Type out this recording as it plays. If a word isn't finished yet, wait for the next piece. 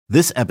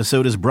This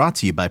episode is brought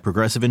to you by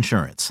Progressive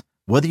Insurance.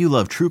 Whether you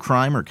love true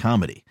crime or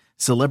comedy,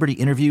 celebrity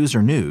interviews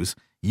or news,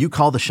 you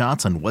call the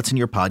shots on what's in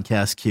your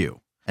podcast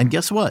queue. And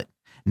guess what?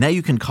 Now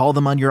you can call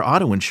them on your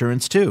auto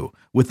insurance too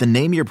with the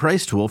Name Your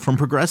Price tool from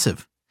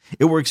Progressive.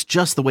 It works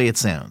just the way it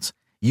sounds.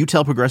 You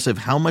tell Progressive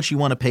how much you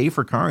want to pay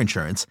for car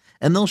insurance,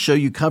 and they'll show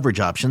you coverage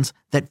options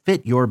that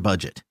fit your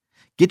budget.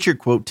 Get your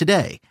quote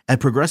today at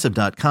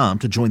Progressive.com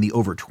to join the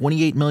over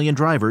 28 million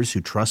drivers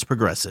who trust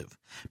Progressive.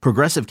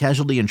 Progressive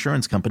Casualty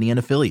Insurance Company and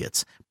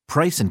Affiliates.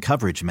 Price and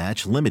coverage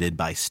match limited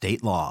by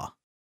state law.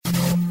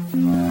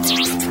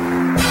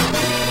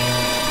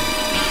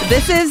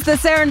 This is the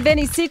Sarah and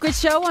Vinny Secret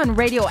Show on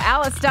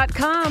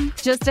RadioAlice.com.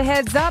 Just a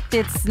heads up,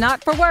 it's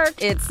not for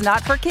work, it's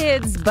not for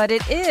kids, but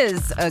it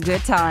is a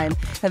good time.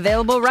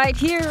 Available right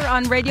here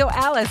on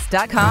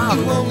RadioAlice.com.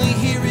 You only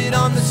hear it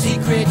on the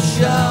Secret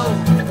Show.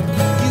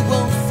 You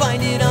won't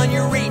find it on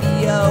your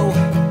radio.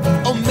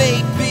 Or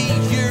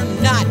maybe you're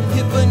not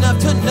hip enough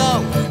to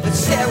know that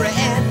Sarah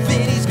and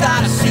Vinny's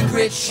got a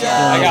secret show.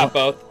 I got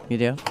both. You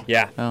do?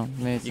 Yeah. Oh,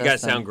 maybe You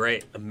guys sound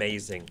great.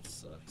 Amazing.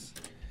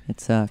 It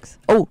sucks.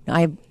 Oh,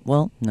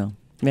 no.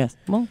 Yes.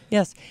 Well,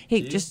 yes.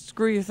 Hey, just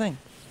screw your thing.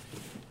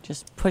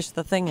 Just push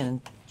the thing in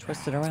and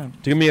twist it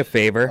around. Do me a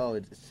favor.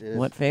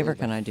 What favor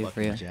can I do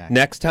for you?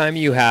 Next time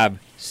you have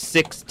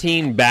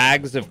 16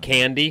 bags of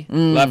candy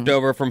left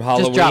over from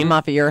Halloween. Just drop them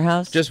off at your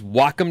house? Just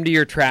walk them to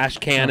your trash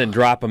can and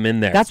drop them in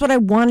there. That's what I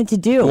wanted to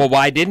do. Well,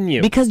 why didn't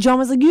you? Because John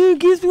was like, you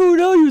can't throw it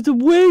out. It's a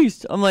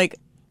waste. I'm like,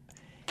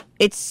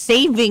 it's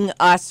saving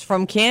us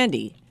from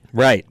candy.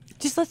 Right.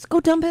 Just let's go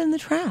dump it in the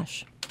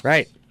trash.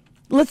 Right.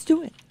 Let's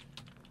do it.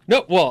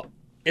 No, well,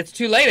 it's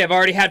too late. I've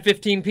already had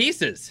 15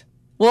 pieces.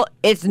 Well,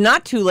 it's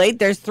not too late.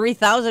 There's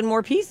 3,000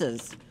 more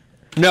pieces.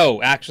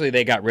 No, actually,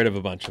 they got rid of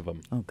a bunch of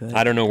them. Oh, good.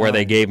 I don't know where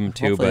they gave them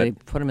to, Hopefully but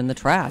they put them in the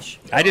trash.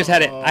 I just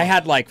had it. I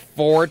had like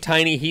 4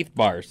 tiny Heath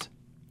bars.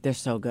 They're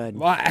so good.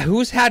 Well,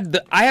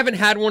 I haven't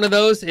had one of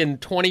those in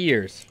 20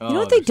 years. You know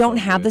what they don't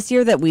have this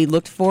year that we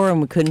looked for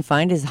and we couldn't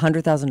find is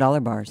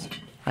 $100,000 bars.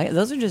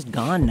 Those are just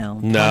gone now.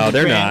 No,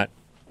 they're not.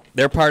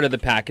 They're part of the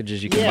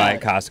packages you can buy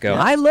at Costco.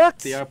 I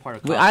looked. They are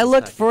part of I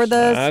looked for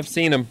the. I've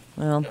seen them.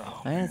 Well,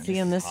 I didn't see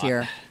them this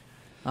year.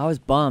 I was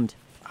bummed.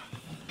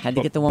 Had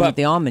to get the one with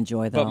the almond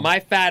joy, though. But my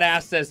fat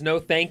ass says no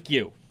thank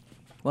you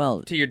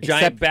well, to your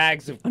giant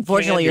bags of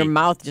unfortunately, candy. your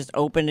mouth just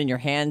opened and your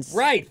hands.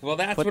 Right. Well,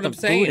 that's put what the I'm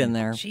saying. Food in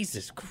there.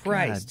 Jesus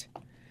Christ.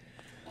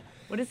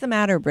 What is the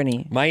matter,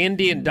 Brittany? My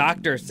Indian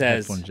doctor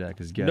says Headphone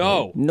jack is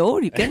no. No,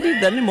 you can't do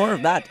any more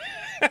of that.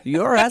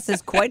 Your ass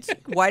is quite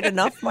wide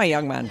enough, my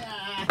young man.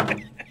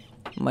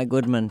 My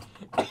good man.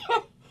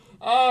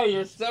 Oh,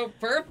 you're so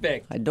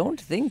perfect. I don't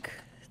think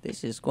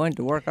this is going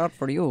to work out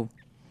for you.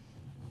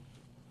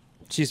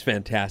 She's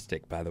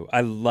fantastic, by the way.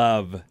 I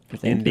love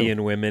Thank Indian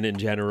you. women in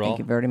general. Thank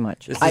you very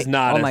much. This is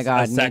not oh my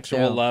God, a me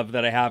sexual too. love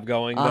that I have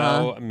going, Uh-huh.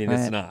 though. I mean, Right.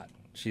 it's not.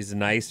 She's a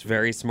nice,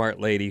 very smart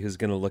lady who's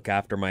going to look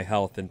after my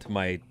health until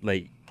I'm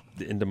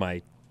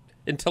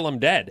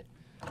dead.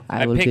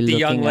 I will picked be the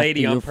young looking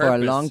lady after on you purpose for a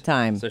long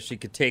time, so she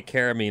could take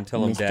care of me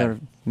until I'm dead.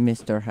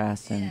 Mr.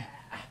 Hassan.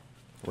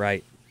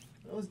 Right.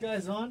 Those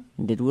guys on?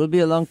 And it will be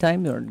a long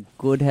time. You're in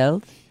good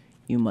health.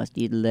 You must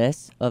eat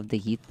less of the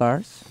Heath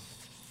bars.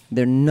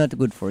 They're not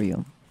good for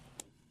you.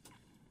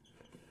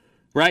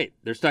 Right.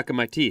 They're stuck in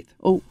my teeth.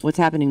 Oh, what's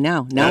happening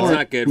now? Now That's we're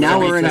not good. now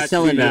We're we're in a touched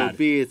cylinder.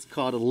 bad. It's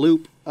called a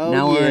loop. Oh,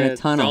 Now we're in a Don't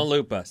tunnel.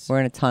 loop us. We're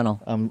in a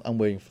tunnel. I'm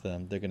waiting for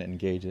them. They're gonna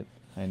engage it.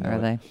 I know. Are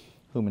they?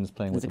 Human's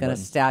playing Is with it the going to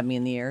buttons. stab me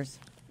in the ears?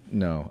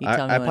 No, You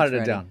tell me I when potted it's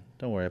it ready. down.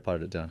 Don't worry, I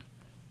potted it down.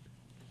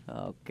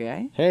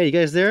 Okay. Hey, you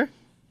guys there?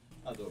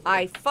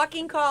 I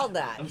fucking called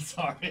that. I'm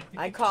sorry.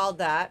 I called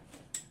that.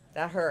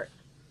 That hurt.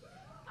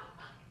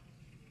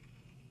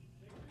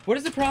 What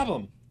is the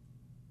problem?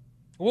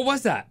 What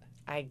was that?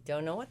 I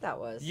don't know what that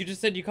was. You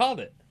just said you called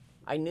it.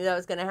 I knew that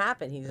was going to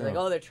happen. He's like,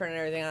 oh, they're turning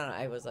everything on.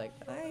 I was like,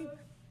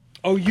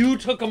 Oh, you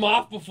took them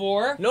off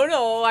before?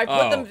 No, I put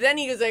Oh. them. Then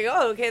he was like,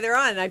 oh, okay, they're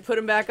on. And I put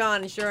them back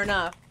on, and sure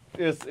enough.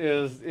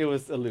 It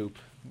was a loop.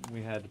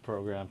 We had the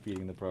program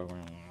feeding the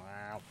program.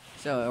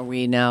 So are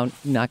we now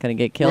not going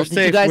to get killed?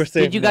 We're safe, we're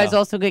safe did you guys now.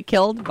 also get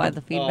killed by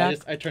the feedback?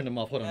 I turned them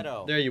off. Hold on.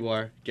 Ghetto. There you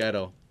are.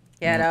 Ghetto.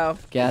 Ghetto.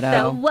 Ghetto.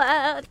 The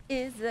world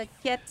is a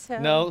ghetto.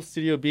 No,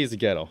 Studio B is a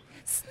ghetto.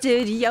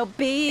 Studio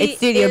B. It's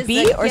Studio is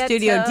B a or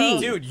Studio ghetto. D?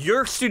 Dude,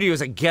 your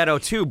studio's a ghetto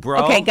too,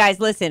 bro. Okay, guys,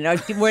 listen.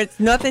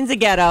 Nothing's a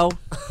ghetto.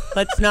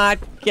 Let's not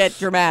get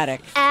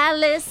dramatic.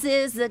 Alice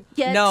is a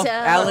ghetto. No,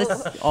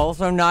 Alice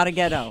also not a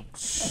ghetto.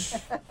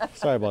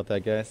 Sorry about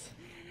that, guys.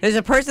 There's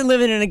a person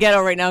living in a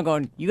ghetto right now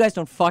going, you guys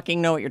don't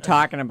fucking know what you're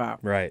talking about.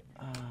 Right.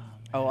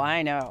 Oh,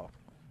 I know.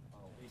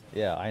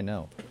 Yeah, I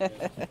know.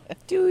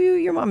 Do you?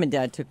 Your mom and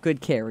dad took good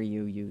care of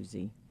you,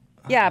 Yuzi.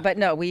 Yeah, but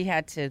no, we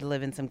had to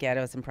live in some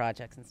ghettos and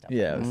projects and stuff.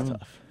 Yeah, it was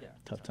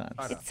tough. Tough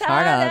times. It's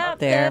Hard out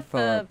there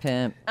for a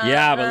pimp.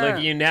 Yeah, but look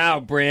at you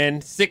now,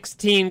 Bryn.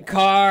 16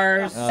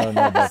 cars, I don't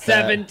know about that.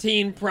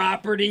 17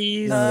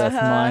 properties. No, that's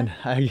mine.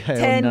 I own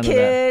 10 none of that.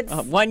 kids. A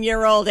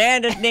 1-year-old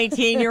and an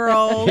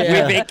 18-year-old. We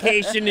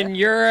vacation in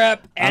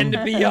Europe and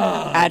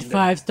beyond. At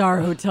 5-star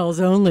hotels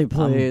only, I'm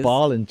please.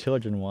 balling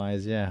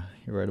children-wise. Yeah,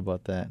 you're right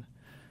about that.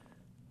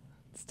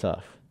 It's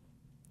tough.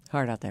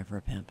 Hard out there for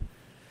a pimp.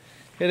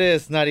 It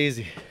is not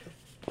easy.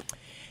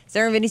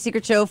 Sarah and Vinny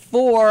Secret Show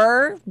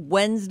for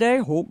Wednesday,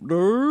 Hope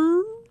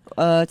Day.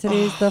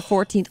 Today's the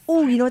 14th.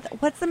 Oh, you know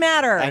what? What's the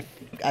matter?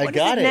 I What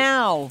got is it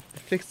now.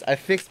 I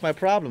fixed my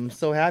problem. I'm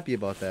so happy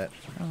about that.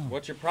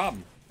 What's your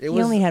problem? It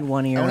He only had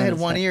one ear. I only on had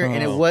his one head- ear,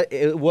 and Oh.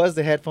 it was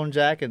the headphone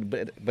jack,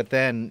 but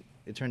then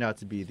it turned out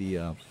to be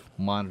the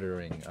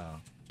monitoring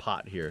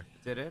pot here.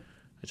 Did it?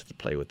 I just have to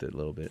play with it a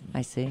little bit.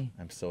 I see.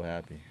 I'm so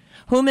happy.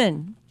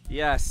 Human,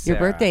 Yes. your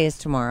Sarah. birthday is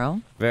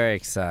tomorrow. Very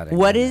exciting.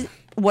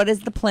 What is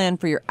the plan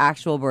for your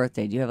actual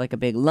birthday? Do you have like a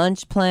big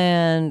lunch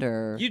planned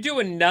or? You do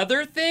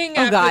another thing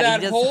Oh, after God, he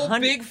that does whole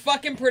 100 big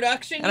fucking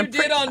production And you I'm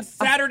did on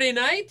Saturday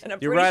night? And I'm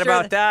You're pretty right sure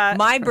about that.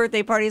 My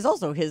birthday party is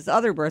also his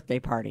other birthday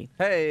party.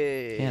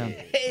 Hey. Yeah.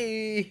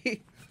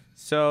 Hey.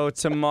 So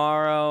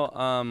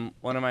tomorrow,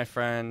 one of my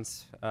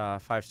friends,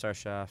 5-star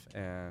chef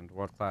and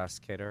world-class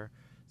caterer,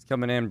 is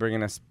coming in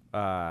bringing us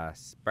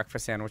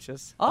breakfast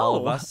sandwiches. All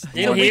of us.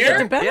 In So we here? get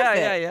to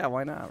benefit. Yeah.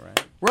 Why not,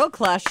 right? World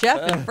class chef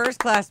and first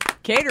class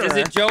caterer. Is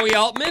it Joey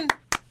Altman?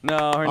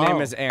 No, her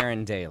name is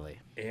Erin Daly.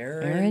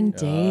 Aaron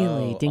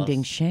Daly? Ding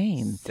ding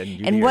shame. Send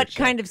you And your what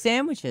check. kind of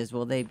sandwiches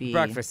will they be?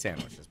 Breakfast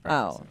sandwiches.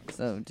 Oh,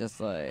 so just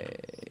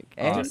like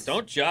Oh, eggs?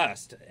 don't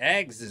just.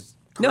 Eggs is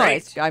No,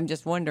 great. I'm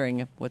just wondering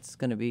if what's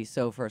going to be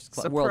so Surprise.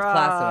 world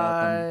class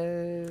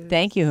about them.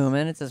 Thank you,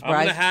 Human. It's a I'm surprise.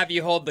 going to have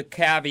you hold the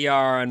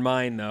caviar on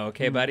mine, though.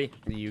 Okay, buddy?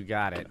 You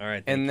got it. All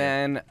right, thank And you.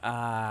 then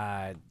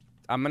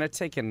I'm going to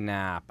take a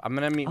nap. I'm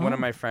going to meet one of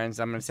my friends.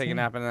 I'm going to take a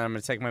nap, and then I'm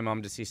going to take my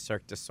mom to see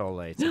Cirque du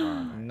Soleil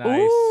tomorrow night.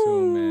 Nice,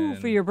 Ooh, Human.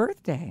 for your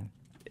birthday.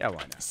 Yeah, why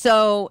not?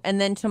 So, and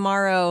then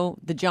tomorrow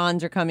the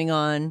Johns are coming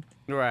on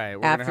Right.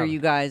 We're gonna after have you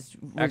guys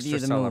extra review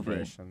the movie.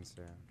 celebrations.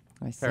 Yeah.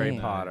 I see. Harry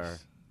Potter.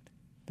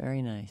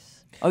 Very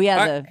nice. Oh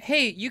yeah,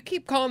 hey, you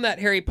keep calling that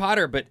Harry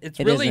Potter, but it's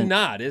It really isn't.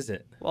 not, is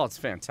it? Well, it's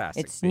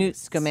fantastic. it's Newt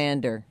beasts.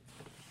 Scamander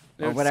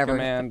or Newt whatever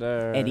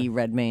Scamander. Eddie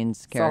Redmayne's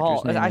It's a character's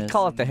whole- name I'd is.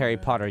 call it the Harry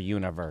Potter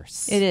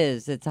universe. It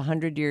is. It's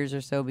 100 years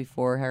or so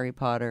before Harry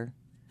Potter.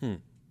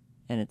 And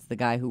it's the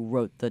guy who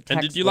wrote the textbook.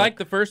 And did you like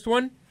the first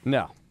one?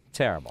 No,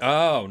 terrible.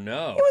 Oh,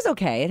 no. It was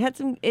okay. It had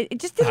some. It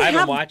just didn't I haven't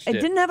have. watched it.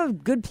 Didn't have a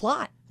good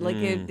plot. Like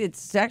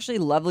it's actually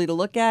lovely to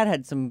look at.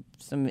 Had some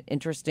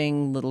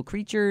interesting little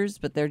creatures,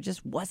 but there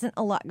just wasn't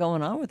a lot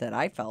going on with it.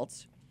 I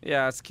felt.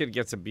 Yeah, this kid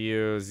gets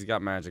abused. He's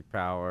got magic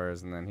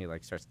powers, and then he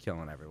like starts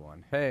killing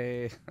everyone.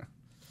 Hey,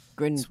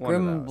 It's one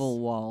of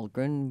those.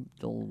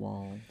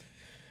 Grindelwald.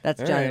 That's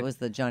All Johnny. right. It was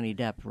the Johnny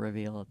Depp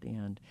reveal at the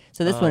end.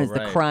 So this one is the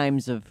right.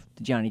 crimes of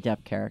the Johnny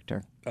Depp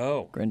character,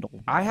 Oh.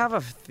 Grindel. I have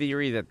a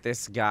theory that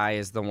this guy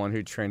is the one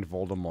who trained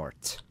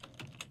Voldemort.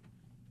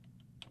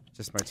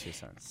 Just my 2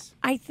 cents.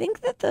 I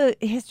think that the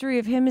history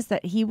of him is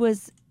that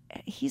he's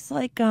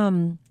like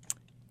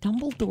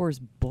Dumbledore's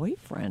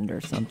boyfriend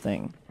or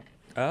something.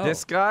 Oh.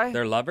 This guy?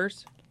 They're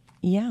lovers?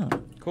 Yeah.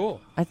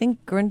 Cool. I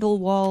think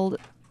Grindelwald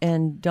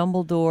and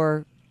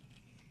Dumbledore.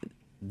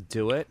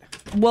 Do it.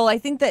 Well, I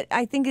think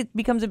it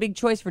becomes a big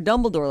choice for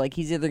Dumbledore. Like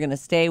he's either going to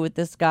stay with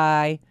this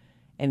guy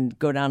and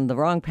go down the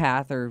wrong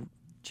path, or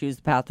choose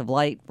the path of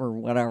light, or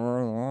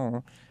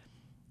whatever.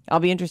 I'll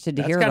be interested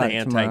to That's hear kind about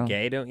of it tomorrow.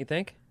 anti-gay, don't you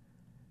think?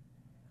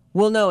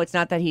 Well, no, it's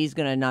not that he's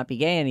going to not be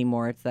gay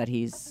anymore. It's that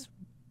he's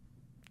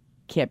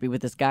can't be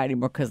with this guy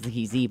anymore because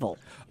he's evil.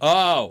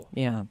 Oh.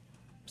 Yeah.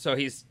 So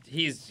he's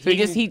So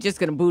he's just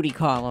going to booty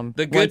call him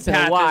the good once in a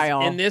path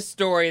while. is, in this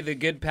story, the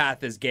good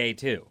path is gay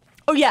too.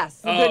 Oh,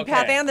 yes. The Oh, good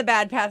path okay. and the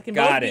bad path can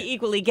Got both it. be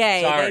equally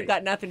gay. Sorry. They've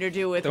got nothing to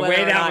do with The whether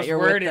way or that not was you're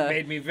worded with the...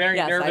 made me very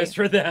Yes, nervous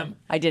for them.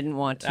 I didn't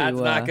want to... That's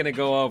not going to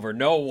go over.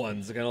 No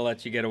one's going to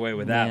let you get away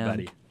with that, Yeah.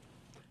 buddy.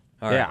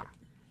 All right. Yeah.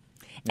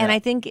 And I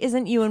think,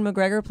 isn't Ewan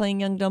McGregor playing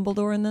young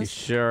Dumbledore in He this?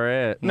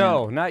 sure is.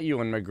 No, not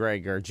Ewan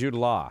McGregor. Jude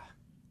Law.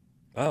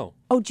 Oh,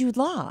 Oh, Jude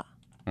Law.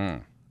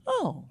 Mm.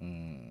 Oh.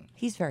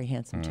 He's very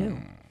handsome, too.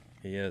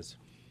 he is.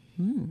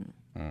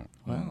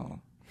 Wow.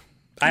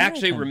 I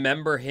actually then.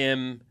 remember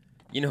him.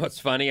 You know what's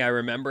funny? I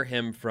remember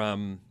him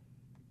from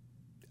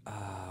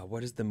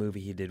what is the movie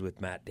he did with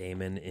Matt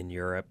Damon in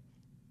Europe?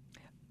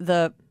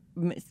 The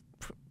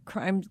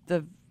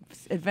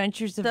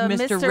Adventures of The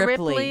Mr. Mr.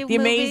 Ripley. Ripley The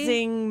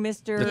movie?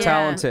 Mr. The Yeah.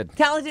 Talented.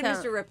 Talented Tal-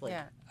 Mr. Ripley.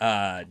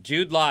 Yeah.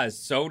 Jude Law is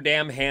so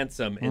damn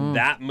handsome in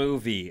that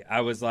movie.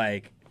 I was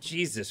like,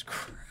 Jesus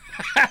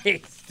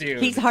Christ, dude.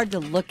 He's hard to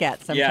look at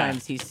yeah,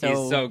 sometimes. He's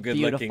so good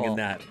beautiful. looking in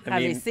that. I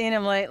Have mean, you seen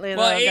him lately,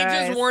 well, though, age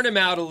guys? has worn him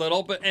out a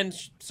little, but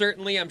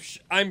certainly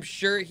I'm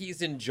sure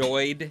he's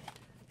enjoyed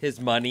his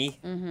money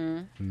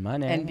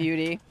Money. And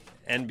beauty.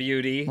 and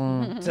beauty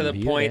to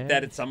the point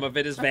that some of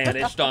it has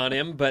vanished on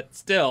him, but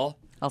still.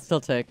 I'll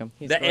still take him.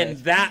 He's great. And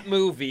that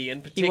movie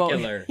in He won't,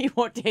 particular. he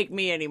won't take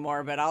me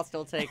anymore, but I'll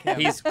still take him.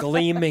 He's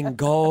gleaming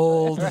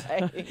gold.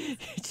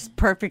 just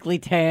perfectly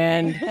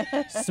tanned,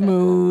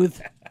 smooth.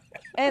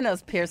 And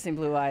those piercing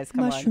blue eyes.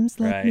 Come Mushrooms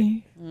like Right.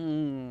 me.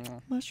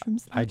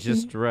 Mushrooms like I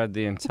just read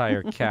the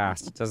entire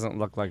cast. It doesn't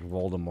look like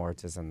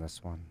Voldemort is in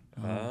this one.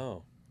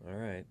 Oh, all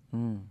right.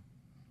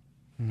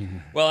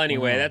 Well,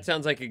 anyway, that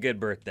sounds like a good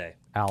birthday.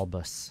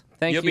 Albus.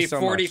 Thank You'll you be so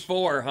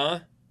 44, huh?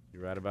 much. You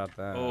read about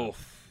that?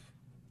 Oof.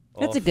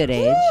 That's a good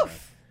age.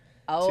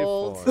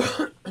 Old.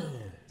 2-4.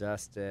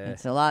 Dusty.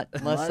 It's a lot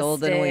less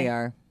old than we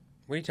are.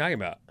 What are you talking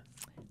about?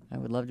 I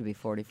would love to be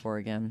 44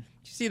 again.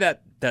 Did you see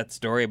that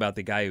story about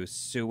the guy who's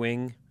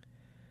suing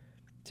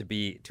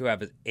to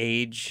have his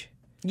age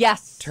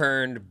Yes.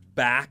 turned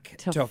back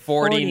To to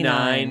 49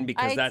 49.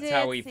 because that's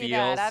how he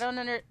feels? I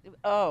don't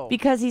Oh.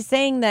 Because he's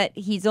saying that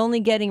he's only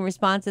getting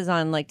responses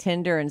on like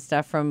Tinder and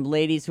stuff from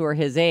ladies who are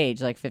his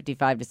age, like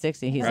 55 to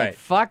 60. He's Right. like,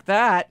 fuck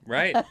that.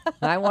 Right.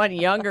 I want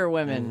younger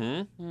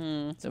women.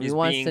 So He's he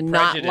wants being to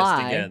not prejudiced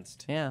lie.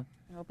 against. Yeah.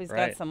 I hope he's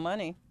Right. got some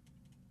money.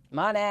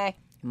 Money.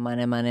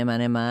 Money, money,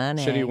 money,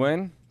 money. Should he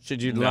win?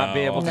 Should you not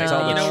be able to No.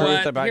 tell You the know truth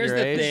what? about Here's your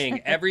the age?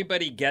 thing.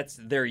 Everybody gets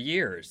their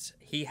years.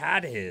 He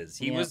had his.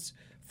 He was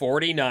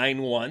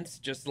 49 once,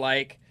 just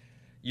like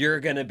you're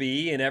going to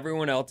be, and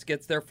everyone else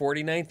gets their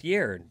 49th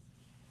year.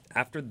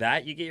 After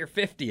that, you get your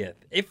 50th.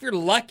 If you're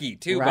lucky,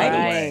 too, by the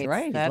way.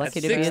 Right. He's That's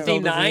lucky to At be as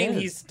old as he 69,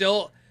 is.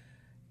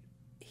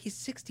 he's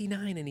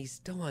 69 and he's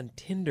still on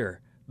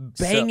Tinder,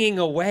 banging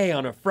away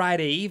on a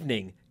Friday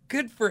evening.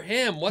 Good for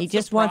him. What's He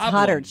just the wants problem?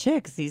 hotter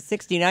chicks. These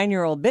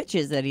 69-year-old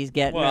bitches that he's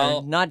getting Well,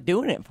 are not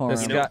doing it for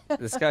This, him.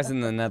 this guy's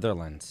in the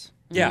Netherlands.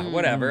 Yeah,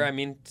 whatever. I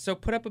mean, so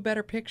put up a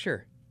better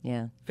picture.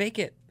 Yeah. Fake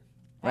it.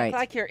 Right. Act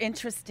like you're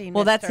interesting.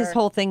 Well, that's his mister.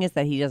 whole thing is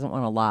that he doesn't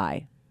want to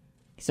lie.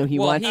 So he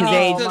Well, wants he his needs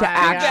age to to do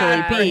actually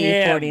that for be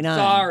him. 49.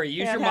 Sorry,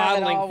 use Can't your have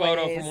it modeling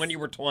photo always. from when you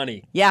were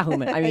 20. Yeah,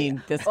 I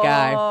mean, this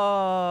guy.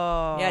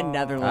 Oh. Yeah,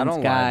 Netherlands I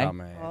don't guy. lie about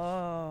my age.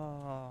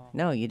 Oh.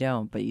 No, you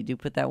don't, but you do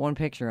put that one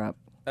picture up.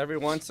 Every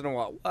once in a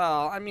while.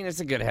 Well, I mean, it's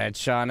a good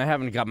headshot, and I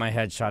haven't got my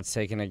headshots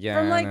taken again.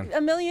 From like and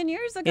a million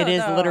years ago. It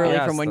is though. literally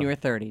Yeah, from when so- you were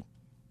 30.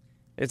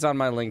 it's on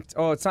my LinkedIn.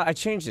 Oh, it's not. I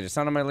changed it. It's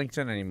not on my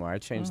LinkedIn anymore. I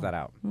changed that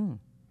out.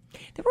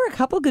 There were a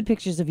couple good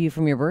pictures of you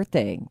from your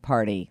birthday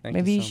party. Thank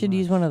Maybe you you so should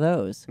use much. one of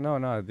those.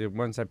 No, the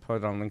ones I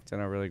put on LinkedIn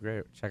are really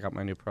great. Check out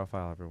my new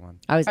profile, everyone.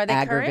 I was Are they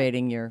current?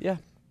 aggravating your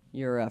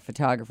Yeah.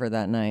 photographer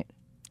that night.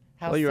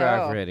 How Well, you were so?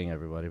 aggravating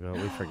everybody, but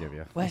we forgive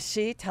you. Was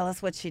she? Tell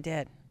us what she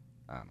did.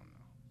 I don't know.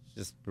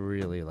 Just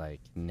really like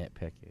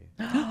nitpicky.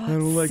 I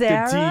don't like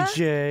Sarah?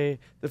 the DJ,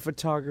 the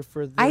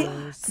photographer.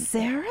 This.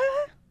 Sarah?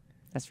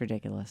 That's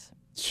ridiculous.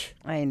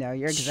 I know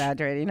you're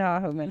exaggerating,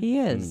 huh, Human? He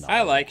is.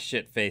 I like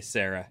shit-faced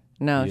Sarah.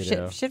 No, You do.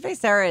 Shitface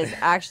Sarah is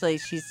actually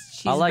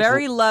she's I like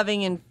very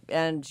loving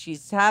and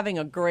she's having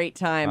a great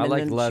time. I and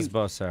like then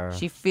Lesbo Sarah.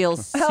 She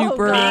feels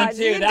super. Oh, God. Me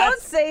too. You don't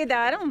That's- say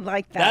that. I don't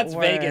like that That's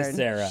word. Vegas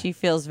Sarah. She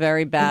feels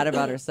very bad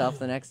about herself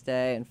the next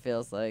day and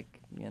feels like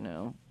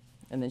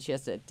and then she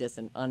has to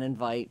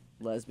uninvite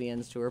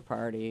lesbians to her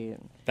party.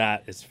 And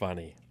That is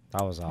funny.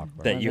 that was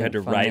awkward. That you had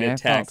to Funny. write I a felt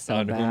text so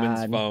on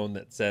Human's bad. phone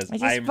that says, I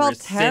just "I'm felt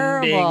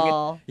rescinding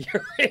terrible.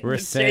 your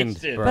Rescind,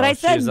 invitation." bro. But I she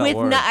said used that with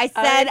word. I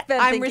said I've been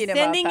I'm thinking about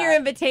rescinding your that.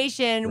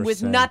 invitation with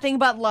Rescind. nothing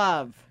but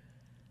love.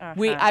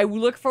 I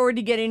look forward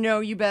to getting to know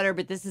you better,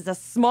 but this is a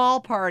small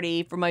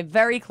party for my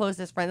very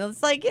closest friends.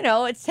 It's like,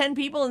 it's 10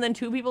 people and then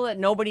 2 people that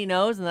nobody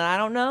knows and that I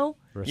don't know.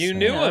 You Rescind.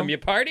 knew him. You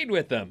partied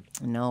with them.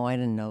 No, I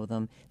didn't know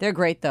them. They're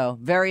great though.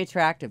 Very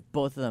attractive,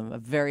 both of them. A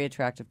very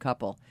attractive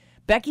couple.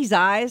 Becky's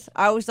eyes,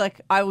 I was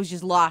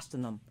just lost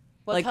in them.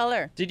 What like,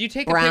 color? Did you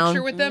take Brown. a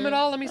picture with them at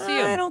all? Let me see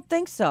I them. don't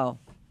think so.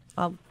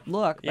 I'll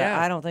look, but Yeah,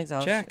 I don't think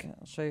so. check.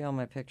 I'll show you all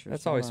my pictures.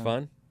 That's Hold always on.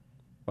 fun.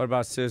 What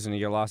about Susan? You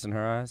get lost in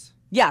her eyes?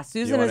 Yeah,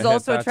 Susan wanna is hit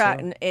also that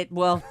attractive.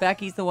 Well,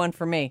 Becky's the one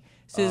for me.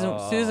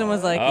 Susan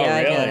was like, Oh, yeah,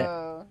 I get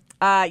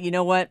really? it. You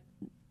know what?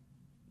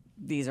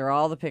 These are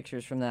all the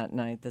pictures from that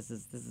night. This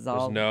is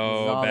all. no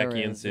this is all there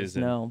Becky and is. There's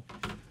Susan. No.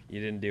 You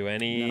didn't do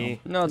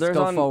any. No, Let's there's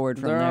go on, forward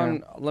from they're there.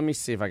 on- let me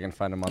see if I can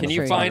find them on Can the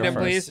you find him,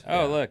 photographers. please?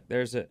 Oh, look,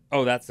 there's a.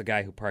 Oh, that's the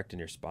guy who parked in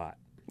your spot.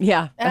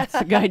 Yeah, that's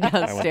the guy I went the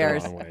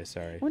downstairs. wrong way.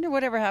 Sorry. Wonder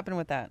whatever happened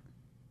with that.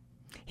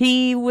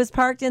 He was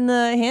parked in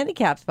the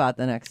handicap spot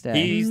the next day.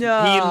 He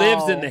No.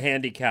 lives in the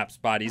handicap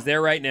spot. He's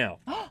there right now.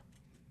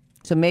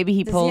 So maybe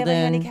he Does he pulled have a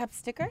in. handicap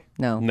sticker?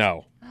 No.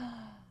 No.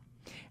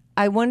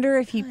 I wonder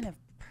if he Kind of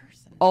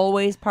person.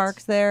 always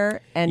parks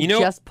there and You know-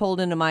 just pulled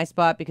into my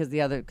spot because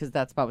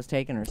that spot was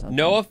taken or something.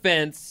 No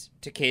offense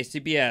to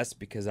KCBS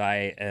because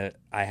I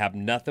have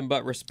nothing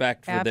but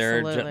respect for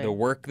Absolutely. the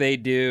work they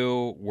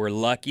do. We're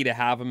lucky to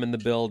have them in the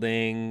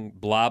building.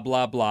 Blah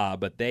blah blah.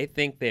 But they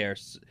think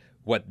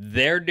what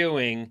they're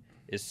doing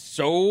is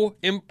so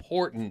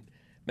important.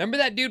 Remember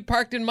that dude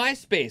parked in my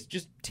space,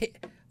 just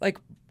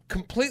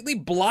completely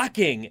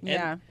blocking. And,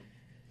 Yeah.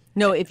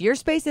 No, if your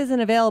space isn't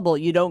available,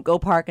 you don't go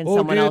park in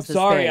someone else's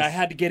sorry, space. I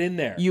had to get in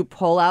there. You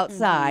pull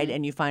outside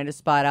and you find a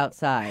spot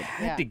outside. I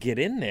had to get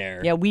in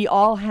there. Yeah, we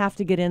all have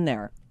to get in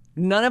there.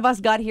 None of us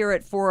got here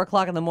at 4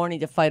 o'clock in the morning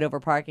to fight over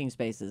parking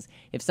spaces.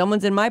 If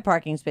someone's in my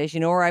parking space, you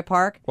know where I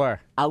park?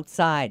 Where?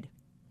 Outside.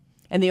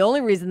 And the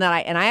only reason that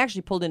I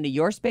actually pulled into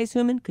your space,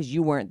 Human, because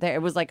you weren't there.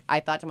 It was like I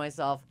thought to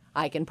myself,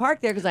 I can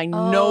park there because I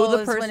know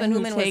the person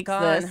who takes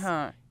this.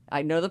 Huh?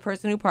 I know the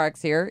person who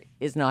parks here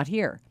is not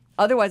here.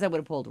 Otherwise, I would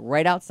have pulled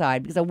right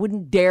outside because I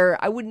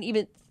wouldn't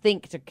even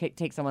think to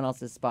take someone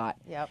else's spot.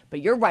 Yep.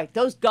 But you're right.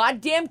 Those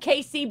goddamn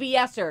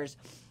KCBSers,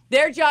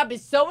 their job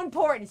is so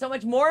important, so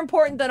much more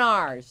important than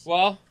ours.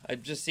 Well,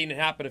 I've just seen it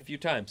happen a few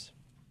times.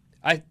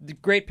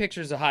 Great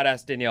pictures of hot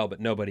ass Danielle, but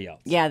nobody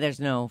else. Yeah, there's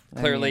no.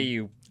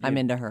 Clearly, I'm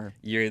into her.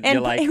 You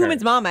And like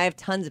Human's her. mom, I have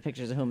tons of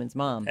pictures of Human's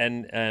mom.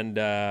 And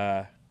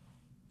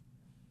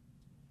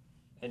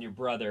your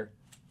brother.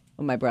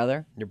 Oh, my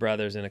brother. Your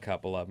brother's in a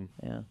couple of them.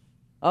 Yeah.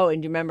 Oh,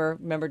 and do you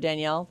remember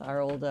Danielle, our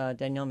old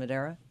Danielle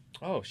Madera?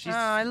 Oh, she's. Oh,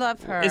 I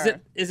love her. Is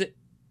it?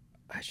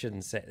 I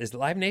shouldn't say. Is it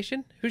Live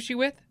Nation? Who's she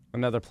with?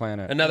 Another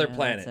planet. Another Yeah,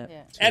 planet. that's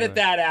it. Yeah. Edit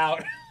that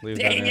out. Leave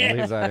Dang that it. in.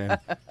 Leave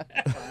that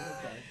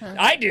in.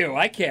 I do.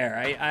 I care.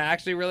 I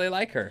actually really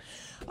like her.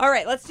 All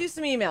right, let's do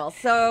some emails.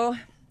 So,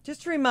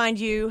 just to remind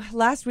you,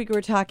 last week we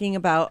were talking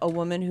about a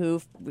woman who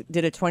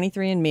did a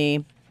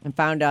 23andMe and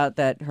found out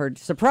that her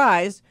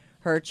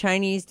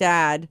Chinese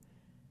dad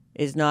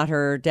is not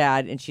her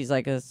dad, and she's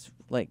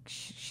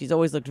she's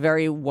always looked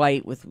very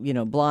white with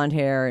blonde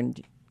hair,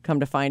 and come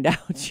to find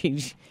out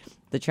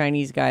the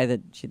Chinese guy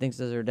that she thinks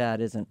is her dad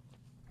isn't.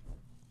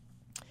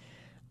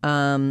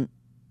 And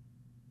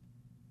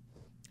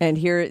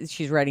here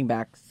she's writing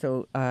back.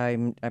 So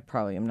I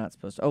probably am not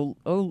supposed to.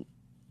 Oh,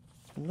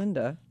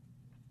 Linda.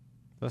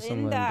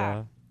 Listen, Linda.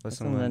 Linda.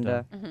 Listen,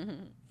 Linda.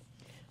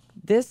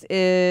 This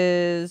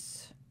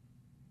is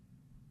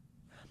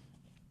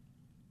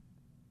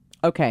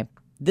okay.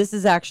 This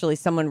is actually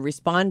someone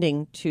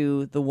responding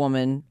to the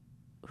woman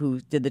who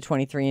did the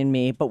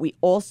 23andMe, but we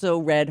also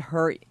read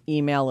her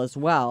email as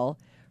well.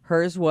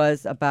 Hers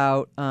was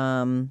about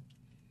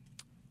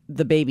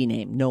the baby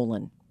name,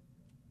 Nolan.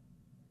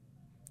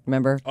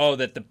 Remember? Oh,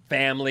 that the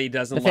family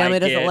doesn't like The family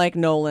it. doesn't like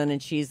Nolan,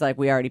 and she's like,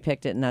 we already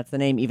picked it, and that's the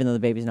name, even though the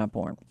baby's not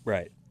born.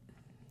 Right.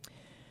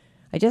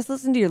 I just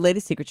listened to your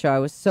latest secret show. I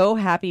was so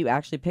happy you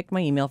actually picked my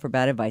email for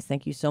bad advice.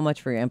 Thank you so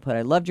much for your input.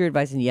 I loved your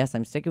advice, and yes,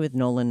 I'm sticking with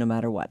Nolan no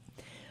matter what.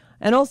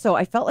 And also,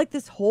 I felt like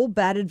this whole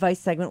bad advice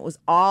segment was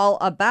all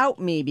about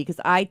me because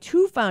I,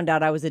 too, found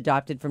out I was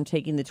adopted from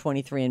taking the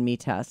 23andMe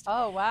test.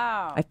 Oh,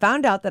 wow. I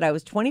found out that I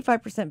was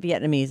 25%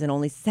 Vietnamese and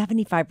only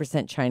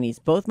 75% Chinese.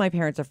 Both my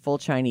parents are full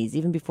Chinese.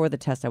 Even before the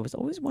test, I was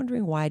always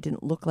wondering why I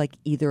didn't look like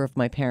either of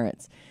my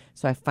parents.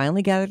 So I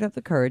finally gathered up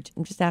the courage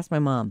and just asked my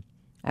mom.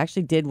 I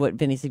actually did what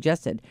Vinny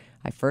suggested.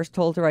 I first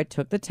told her I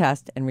took the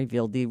test and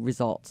revealed the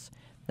results.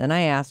 Then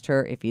I asked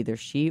her if either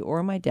she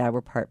or my dad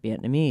were part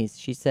Vietnamese.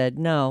 She said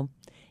no,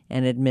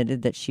 and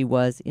admitted that she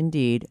was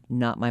indeed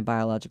not my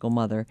biological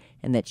mother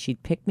and that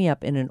she'd picked me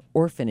up in an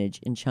orphanage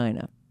in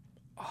China.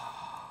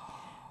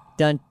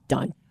 Dun,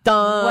 dun,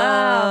 dun.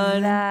 Wow,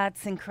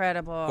 that's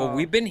incredible. Well,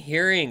 we've been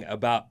hearing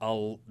about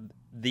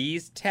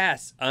these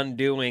tests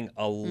undoing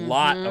a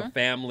lot of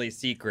family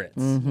secrets.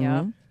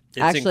 Yep. It's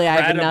Actually, I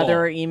have incredible.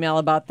 another email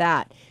about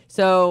that.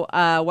 So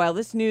while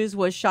this news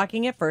was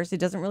shocking at first, it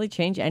doesn't really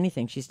change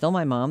anything. She's still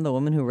my mom, the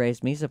woman who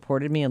raised me,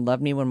 supported me, and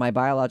loved me when my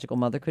biological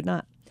mother could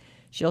not.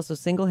 She also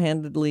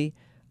single-handedly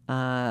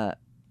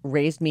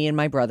raised me and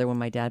my brother when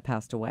my dad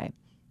passed away.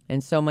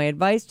 And so my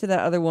advice to that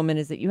other woman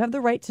is that you have the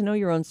right to know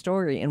your own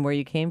story and where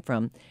you came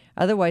from.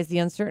 Otherwise, the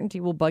uncertainty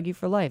will bug you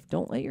for life.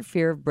 Don't let your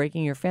fear of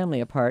breaking your family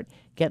apart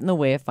get in the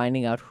way of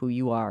finding out who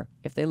you are.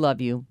 If they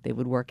love you, they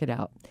would work it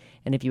out.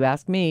 And if you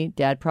ask me,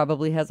 Dad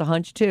probably has a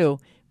hunch too,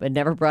 but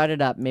never brought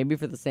it up, maybe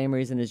for the same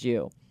reason as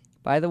you.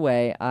 By the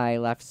way, I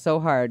laughed so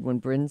hard when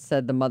Bryn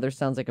said the mother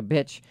sounds like a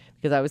bitch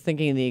because I was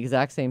thinking the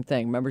exact same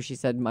thing. Remember, she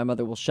said my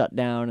mother will shut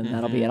down and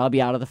that'll be it. I'll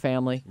be out of the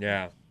family.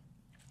 Yeah.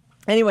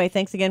 Anyway,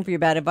 thanks again for your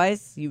bad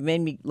advice. You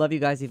made me love you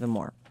guys even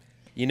more.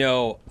 You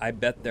know, I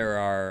bet there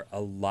are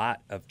a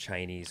lot of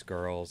Chinese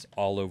girls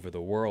all over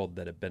the world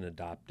that have been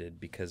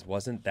adopted because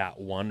wasn't that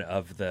one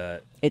of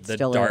the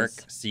Still dark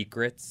is.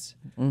 secrets?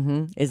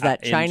 Is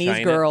that in Chinese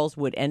China? girls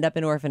would end up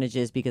in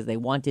orphanages because they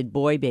wanted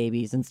boy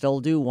babies and still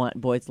do want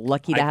boys. It's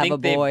lucky to I have think a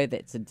boy.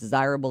 It's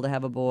desirable to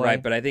have a boy.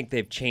 Right, but I think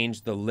they've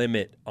changed the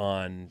limit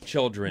on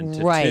children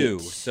to Right. 2,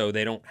 so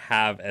they don't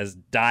have as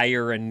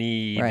dire a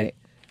need Right.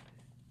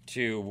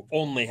 to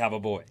only have a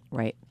boy.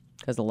 Right.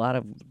 Because a lot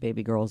of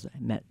baby girls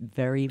met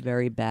very,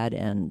 very bad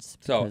ends.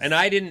 So, because-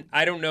 and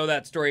I don't know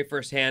that story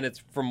firsthand. It's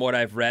from what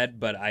I've read,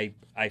 but I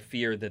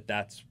fear that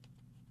that's,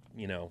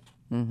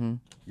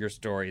 your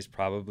story is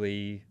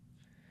probably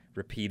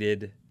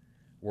repeated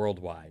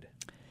worldwide.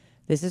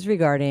 This is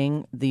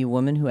regarding the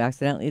woman who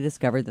accidentally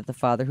discovered that the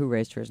father who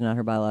raised her is not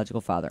her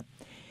biological father.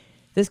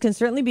 This can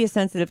certainly be a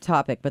sensitive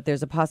topic, but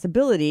there's a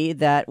possibility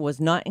that was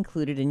not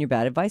included in your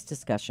bad advice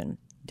discussion.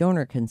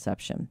 Donor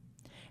conception.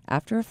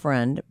 After a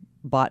friend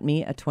bought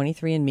me a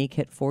 23andMe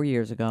kit 4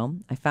 years ago,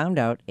 I found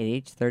out at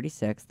age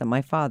 36 that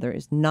my father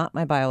is not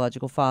my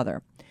biological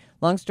father.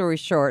 Long story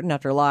short, and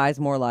after lies,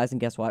 more lies,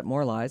 and guess what?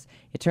 More lies.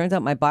 It turns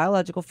out my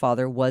biological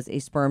father was a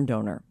sperm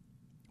donor.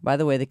 By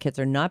the way, the kits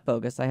are not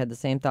bogus. I had the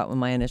same thought when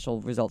my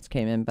initial results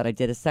came in, but I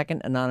did a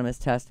second anonymous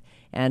test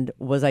and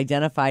was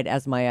identified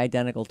as my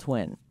identical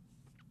twin.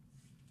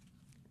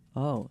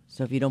 Oh,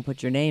 so if you don't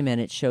put your name in,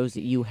 it shows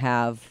that you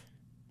have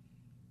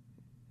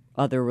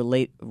other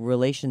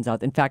relations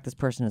out. In fact, this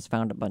person has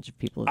found a bunch of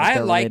people that I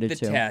they're like related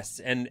the to.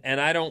 tests, and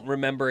I don't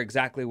remember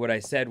exactly what I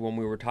said when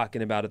we were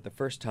talking about it the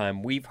first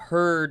time. We've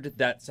heard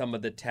that some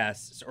of the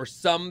tests, or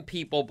some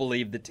people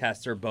believe the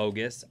tests are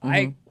bogus.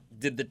 I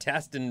did the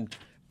test and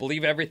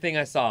believe everything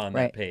I saw on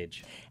that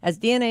page. As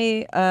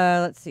DNA,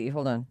 let's see,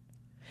 hold on.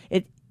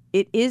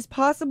 It is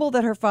possible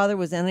that her father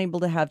was unable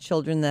to have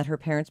children, that her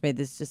parents made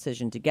this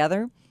decision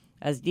together.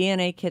 As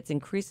DNA kits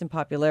increase in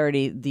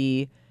popularity,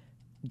 the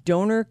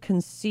donor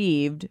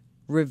conceived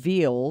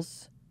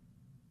reveals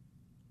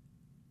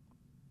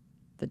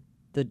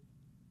the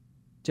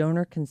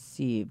donor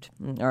conceived.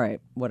 All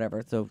right,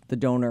 whatever. So the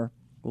donor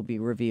will be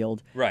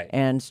revealed. Right.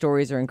 And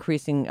stories are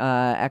increasing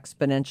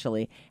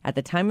exponentially. At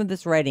the time of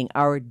this writing,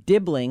 our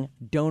Dibbling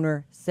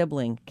donor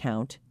sibling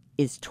count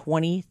is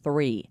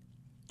 23.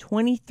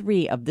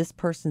 23 of this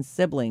person's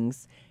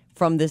siblings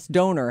from this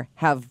donor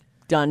have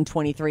done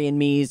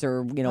 23andMe's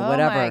or,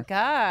 whatever. Oh, my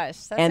gosh.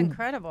 That's And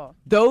incredible.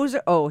 Those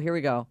are, here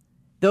we go.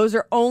 Those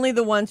are only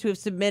the ones who have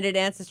submitted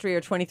Ancestry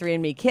or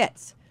 23andMe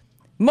kits.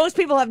 Most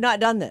people have not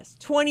done this.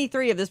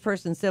 23 of this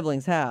person's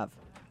siblings have.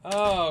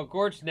 Oh,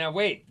 gorgeous. Now,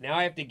 wait. Now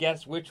I have to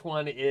guess which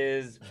one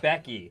is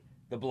Becky,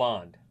 the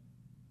blonde.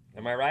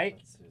 Am I right?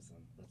 That's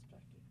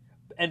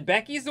Becky. And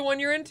Becky's the one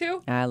you're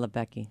into? I love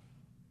Becky.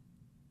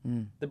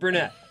 The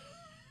brunette.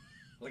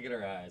 Look at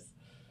her eyes.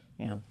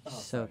 Yeah,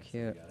 so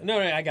cute. No,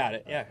 I got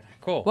it. Yeah,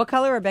 cool. What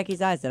color are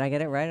Becky's eyes? Did I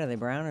get it right? Are they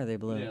brown or are they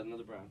blue? Yeah,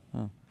 another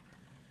brown.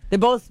 They're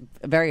both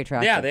very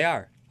attractive. Yeah, they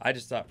are. I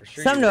just thought for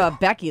sure. Something you were- about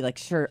Becky, like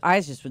her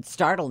eyes just would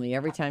startle me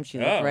every time she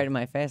looked Oh. right in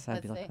my face. I'd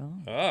Let's be like, see.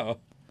 oh. Oh,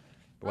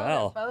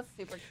 well. They're both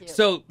super cute.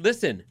 So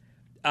listen,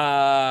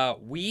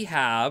 we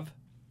have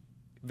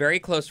very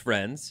close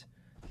friends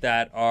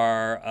that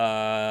are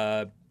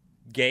a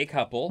gay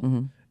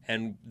couple,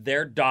 and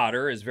their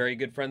daughter is very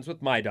good friends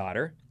with my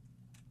daughter,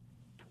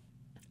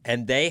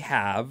 and they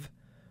have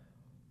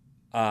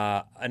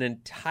an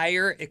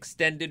entire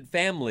extended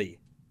family.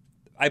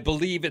 I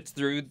believe it's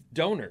through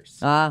donors,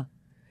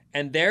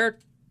 and they're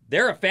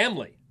a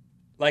family.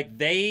 Like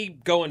they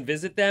go and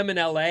visit them in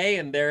LA,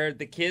 and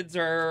the kids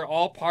are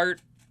all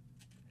part.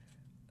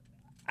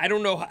 I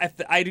don't know if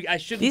I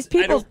shouldn't. These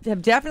people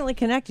have definitely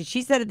connected.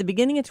 She said at the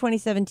beginning of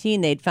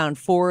 2017 they'd found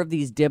 4 of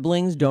these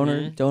Dibblings,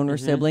 donor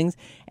siblings,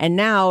 and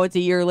now it's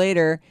a year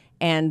later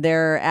and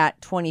they're at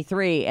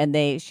 23.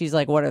 And she's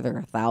like, "What are there?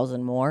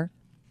 1,000 more?"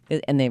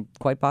 And they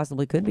quite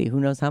possibly could be. Who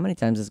knows how many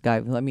times this guy?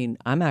 I mean,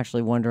 I'm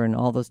actually wondering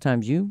all those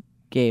times you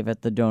gave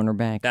at the donor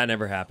bank. That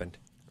never happened.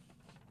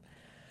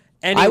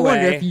 Anyway, I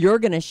wonder if you're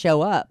going to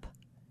show up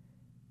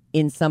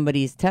in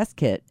somebody's test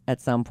kit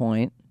at some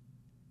point,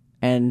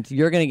 and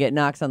you're going to get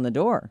knocks on the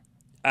door.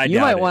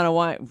 You might want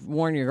to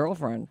warn your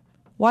girlfriend.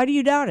 Why do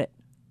you doubt it?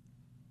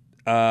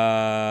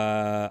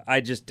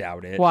 I just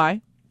doubt it.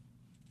 Why?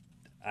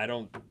 I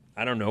don't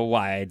know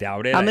why I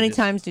doubt it. How many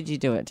times did you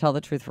do it? Tell the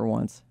truth for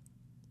once.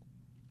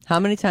 How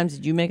many times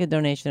did you make a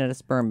donation at a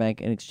sperm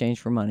bank in exchange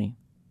for money?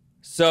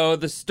 So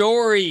the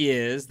story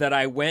is that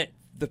I went.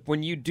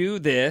 When you do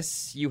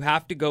this, you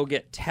have to go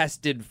get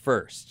tested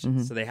first.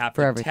 So they have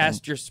For to everything.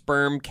 test your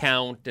sperm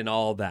count and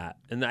all that.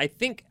 And I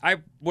think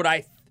what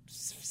I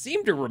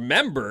seem to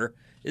remember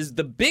is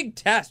the big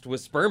test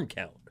was sperm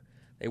count.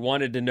 They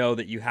wanted to know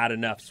that you had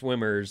enough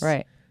swimmers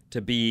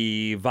to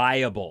be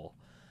viable.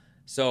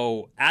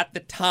 So at the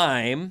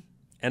time,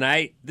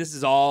 and this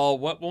is all,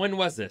 when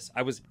was this?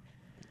 I was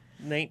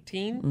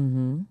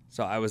 19?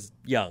 So I was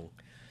young.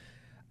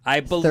 I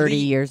believe 30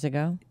 years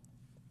ago?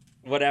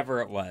 Whatever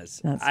it was.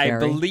 That's I scary.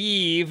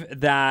 believe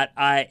that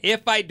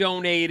if I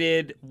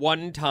donated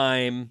one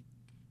time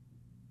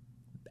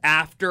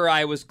after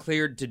I was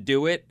cleared to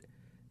do it,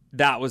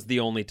 that was the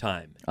only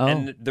time. Oh.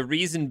 And the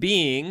reason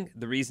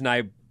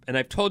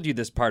I've told you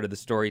this part of the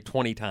story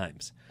 20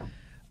 times.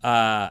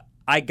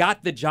 I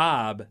got the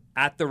job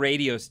at the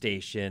radio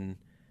station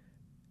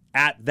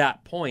at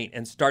that point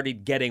and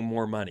started getting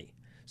more money.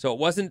 So it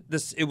wasn't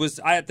this,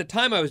 at the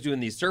time I was doing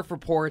these surf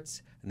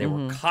reports and they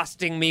were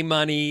costing me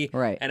money.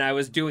 Right. And I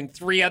was doing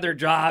 3 other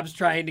jobs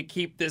trying to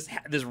keep this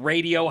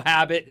radio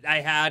habit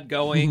I had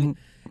going.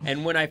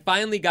 And when I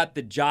finally got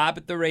the job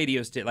at the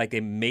radio station, like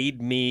they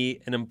made me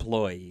an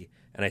employee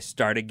and I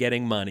started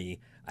getting money,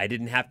 I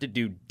didn't have to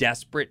do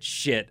desperate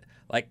shit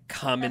like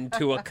come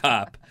into a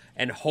cup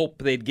and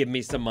hope they'd give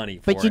me some money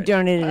for it. But you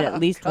donated at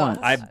least once.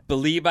 I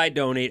believe I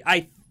donate.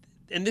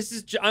 And this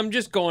is, I'm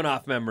just going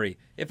off memory.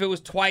 If it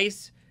was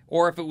twice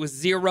or if it was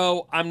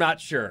 0, I'm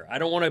not sure. I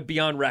don't want to be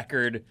on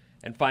record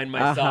and find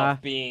myself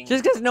being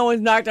Just because no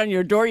one's knocked on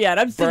your door yet.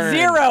 I'm still burned.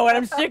 0 and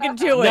I'm sticking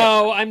to it.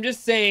 No, I'm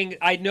just saying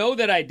I know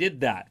that I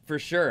did that for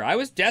sure. I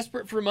was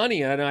desperate for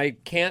money and I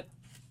can't,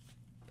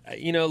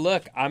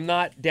 look, I'm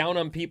not down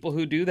on people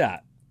who do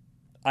that.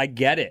 I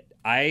get it.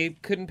 I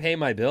couldn't pay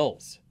my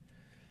bills.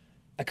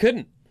 I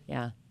couldn't.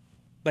 Yeah.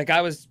 Like,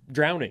 I was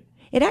drowning.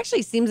 It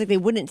actually seems like they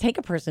wouldn't take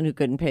a person who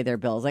couldn't pay their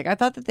bills. Like, I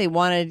thought that they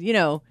wanted,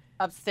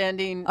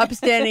 Upstanding.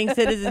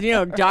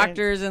 citizens,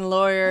 doctors and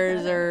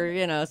lawyers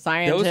or,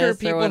 scientists. Those are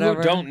people or whatever.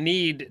 who don't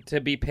need to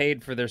be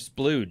paid for their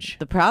splooge.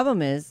 The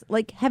problem is,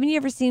 like, haven't you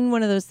ever seen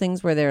one of those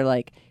things where they're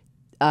like,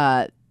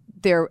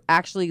 they're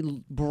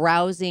actually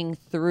browsing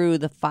through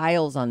the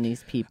files on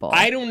these people?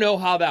 I don't know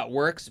how that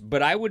works,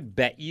 but I'd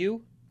bet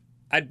you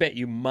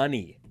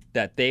money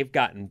that they've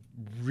gotten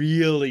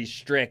really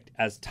strict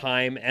as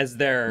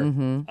their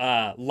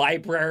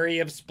library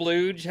of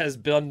splooge has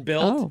been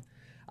built. Oh.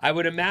 I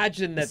would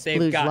imagine that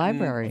they've Splooge gotten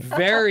library.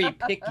 very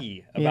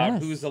picky about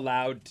Yes. who's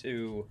allowed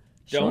to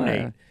Sure.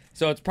 donate.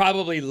 So it's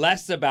probably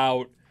less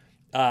about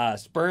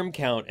sperm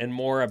count and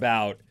more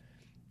about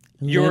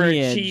your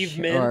Lineage,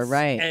 achievements or,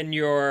 right. and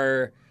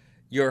your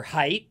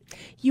height,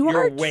 You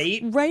your are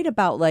weight. right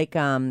about like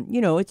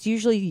it's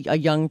usually a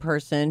young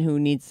person who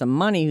needs some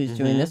money who's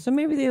doing this. So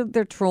maybe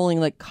they're trolling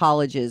like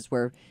colleges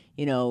where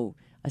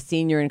a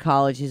senior in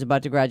college who's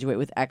about to graduate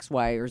with X,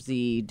 Y, or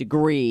Z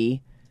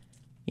degree.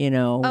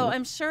 Oh,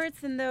 I'm sure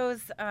it's in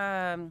those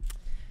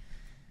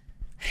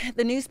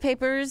the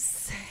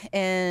newspapers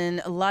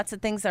and lots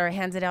of things that are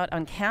handed out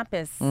on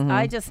campus.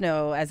 I just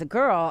know as a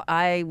girl,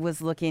 I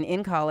was looking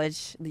in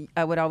college.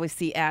 I would always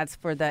see ads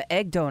for the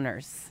egg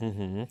donors,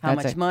 how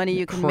That's much a money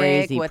you can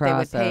make, crazy what they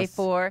would pay process.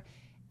 for.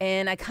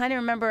 And I kind of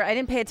remember, I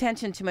didn't pay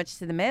attention too much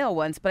to the male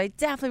ones, but I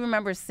definitely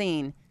remember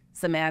seeing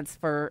some ads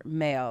for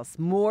males,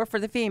 more for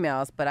the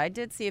females, but I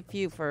did see a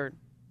few for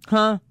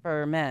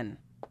men.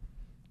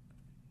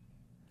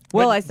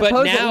 Well, But- I but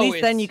suppose at now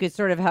least then it's- you could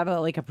sort of have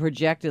a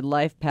projected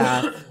life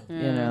path.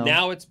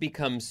 Now it's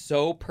become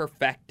so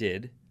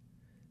perfected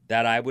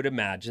that I would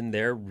imagine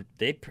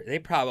they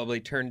probably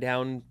turn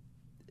down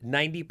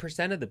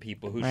 90% of the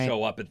people who Right.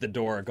 show up at the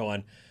door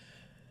going,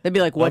 They'd be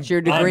like, "What's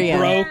your degree?"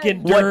 I'm in?" broke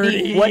and What do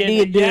dirty. you- what do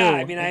you and- Yeah, do?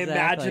 I mean, I Exactly.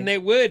 imagine they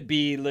would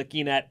be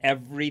looking at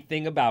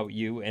everything about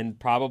you and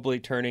probably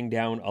turning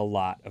down a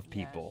lot of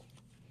people.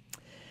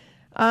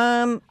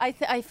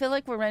 I feel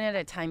like we're running out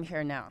of time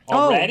here now.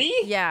 Already?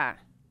 Yeah,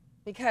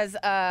 because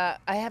I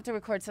have to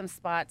record some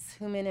spots.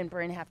 Human and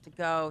Bryn have to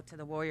go to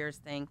the Warriors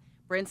thing.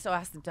 Bryn still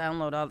has to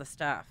download all the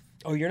stuff.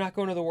 Oh, you're not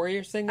going to the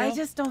Warriors thing now? I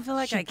just don't feel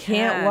like She I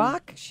can't can.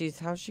 rock.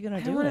 How's she gonna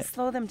I do want it? to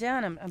slow them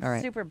down. I'm All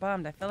right. super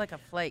bummed. I feel like a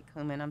flake,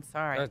 Human. I'm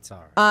sorry. That's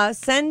all right.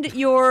 Send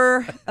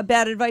your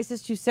bad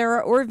advices to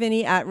Sarah or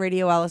Vinny at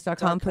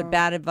radioalice.com. Put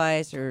bad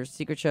advice or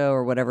secret show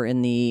or whatever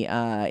in the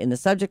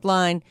subject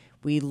line.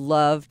 We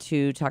love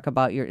to talk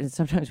about and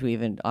sometimes we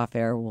even off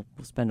air we'll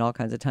spend all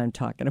kinds of time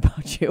talking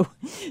about you.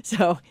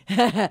 So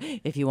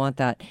if you want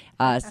that,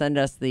 send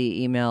us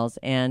the emails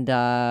and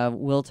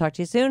we'll talk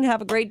to you soon.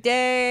 Have a great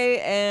day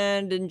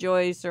and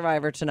enjoy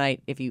Survivor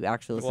tonight if you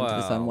actually listen to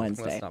this on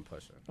Wednesday. Let's not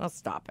push it. I'll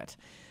stop it.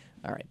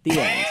 All right, the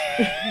end.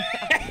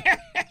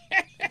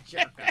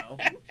 Jerko.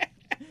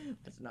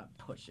 Let's not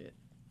push it.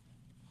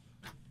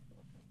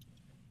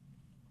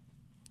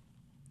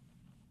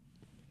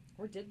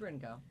 Where did Bryn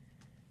go?